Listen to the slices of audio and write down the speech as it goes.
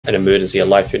an emergency, a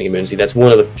life-threatening emergency, that's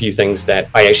one of the few things that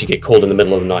I actually get called in the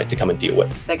middle of the night to come and deal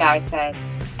with. The guy said,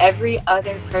 every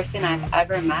other person I've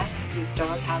ever met whose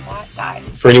dog had that died.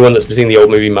 For anyone that's seen the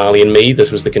old movie Marley and Me,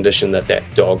 this was the condition that that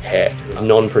dog had.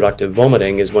 Non-productive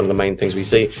vomiting is one of the main things we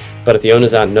see, but if the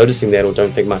owners aren't noticing that or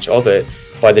don't think much of it,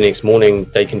 by the next morning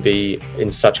they can be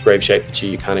in such grave shape that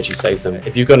you can't actually save them.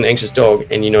 If you've got an anxious dog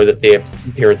and you know that their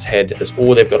parents had this,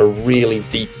 or they've got a really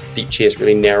deep chest,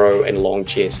 really narrow and long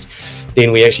chest,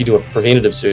 then we actually do a preventative surgery.